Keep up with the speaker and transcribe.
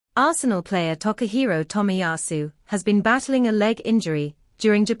Arsenal player Takahiro Tomiyasu has been battling a leg injury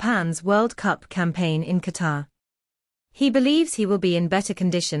during Japan's World Cup campaign in Qatar. He believes he will be in better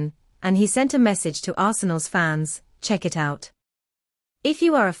condition, and he sent a message to Arsenal's fans: check it out. If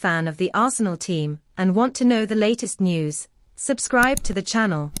you are a fan of the Arsenal team and want to know the latest news, subscribe to the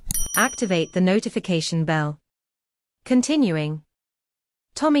channel, activate the notification bell. Continuing.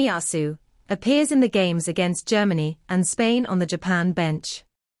 Tomiyasu appears in the games against Germany and Spain on the Japan bench.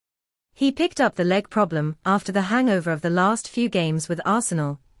 He picked up the leg problem after the hangover of the last few games with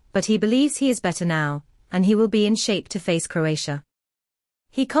Arsenal, but he believes he is better now, and he will be in shape to face Croatia.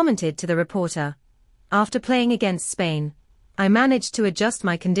 He commented to the reporter, "After playing against Spain, I managed to adjust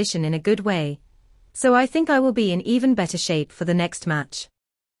my condition in a good way, so I think I will be in even better shape for the next match."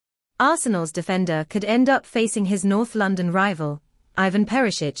 Arsenal's defender could end up facing his North London rival, Ivan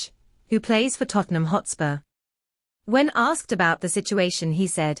Perisic, who plays for Tottenham Hotspur. When asked about the situation, he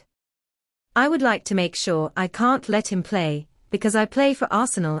said, "I would like to make sure I can't let him play, because I play for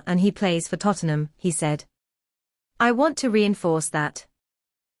Arsenal and he plays for Tottenham," he said. "I want to reinforce that.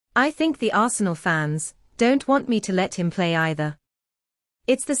 I think the Arsenal fans don't want me to let him play either.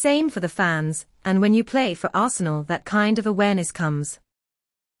 It's the same for the fans, and when you play for Arsenal that kind of awareness comes.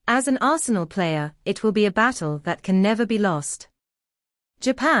 As an Arsenal player, it will be a battle that can never be lost."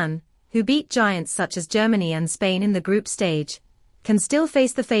 Japan, who beat giants such as Germany and Spain in the group stage, can still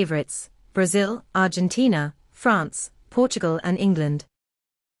face the favorites: Brazil, Argentina, France, Portugal and England.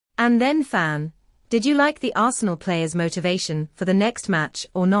 And then fan, did you like the Arsenal players' motivation for the next match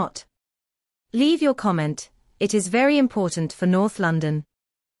or not? Leave your comment, it is very important for North London.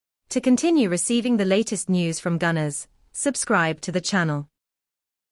 To continue receiving the latest news from Gunners, subscribe to the channel.